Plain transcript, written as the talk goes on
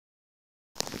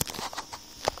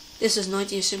This is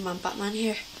 19 Superman Batman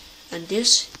here, and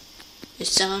this is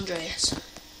San Andreas.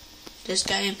 This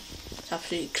game is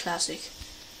absolutely classic.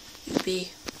 You can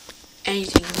be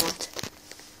anything you want.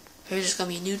 There's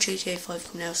going to be a new GTA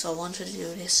 5 coming out, so I wanted to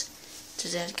do this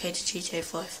to dedicate to GTA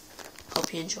 5.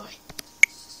 Hope you enjoy.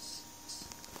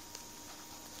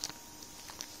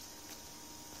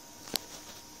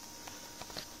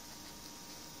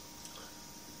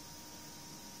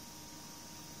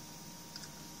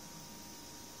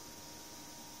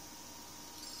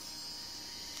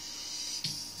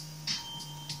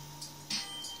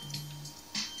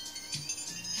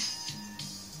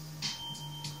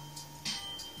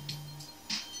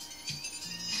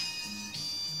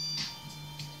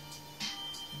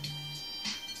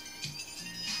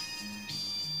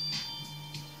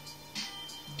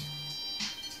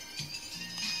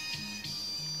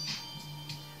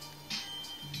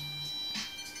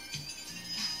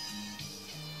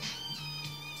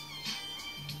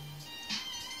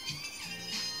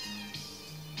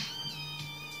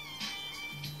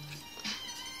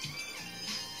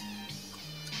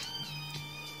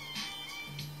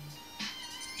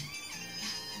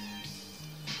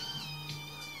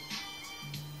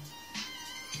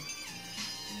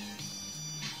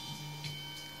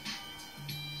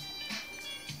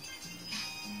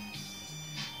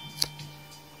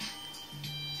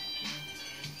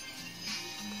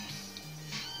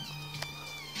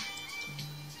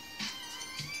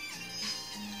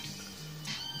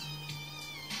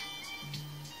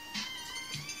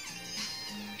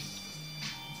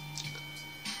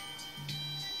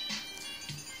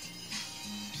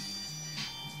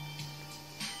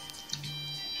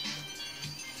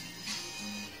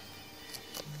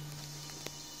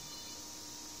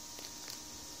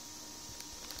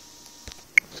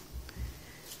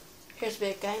 Here's a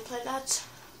bit of gameplay, lads.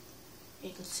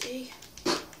 You can see,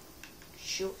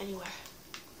 shoot anywhere.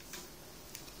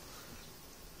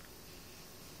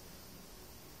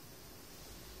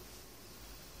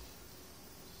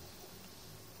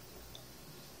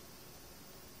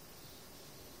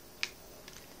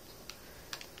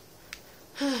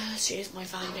 Let's see, there's my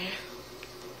van there.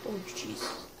 Oh jeez.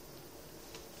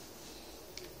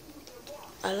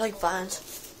 I like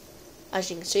vans. As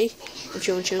you can see, I'm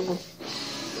chewing one.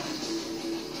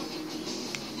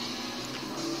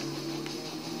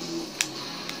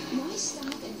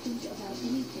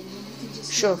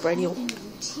 Sure, radio.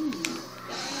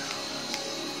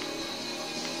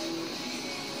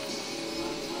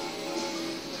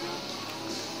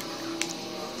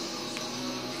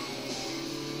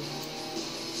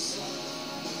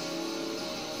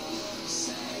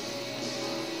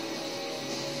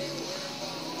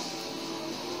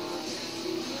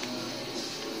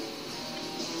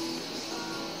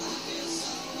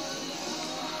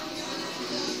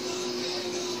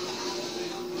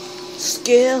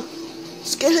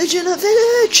 Skillage in a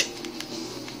village!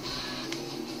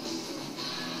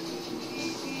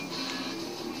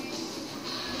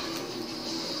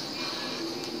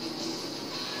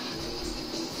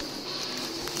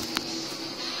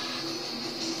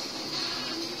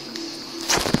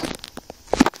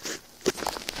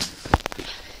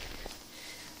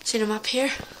 See the map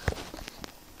here?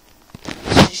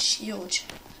 This is huge.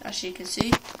 As you can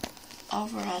see,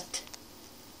 over at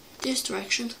this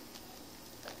direction,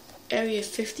 Area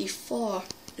 54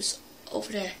 is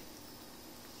over there.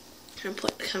 Can I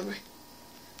point the camera?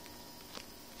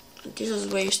 And this is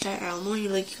where you start. I'm only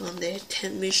like on the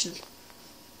 10th mission,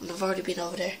 and I've already been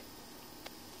over there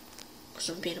because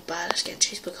I'm being a badass getting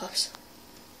chased by cops.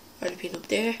 I've already been up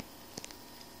there,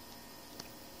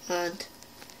 and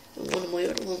one of my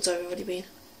other ones I've already been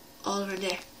all around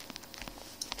there.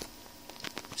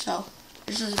 So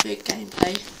this is a big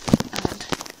gameplay, and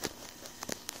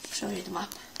I'll show you the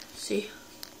map. See?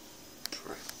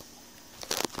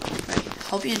 Right,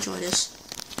 hope you enjoy this.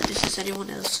 If this is anyone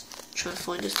else trying to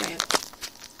find this game,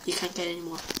 you can't get any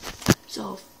more.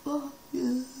 So, fuck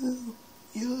you.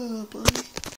 Yeah, buddy.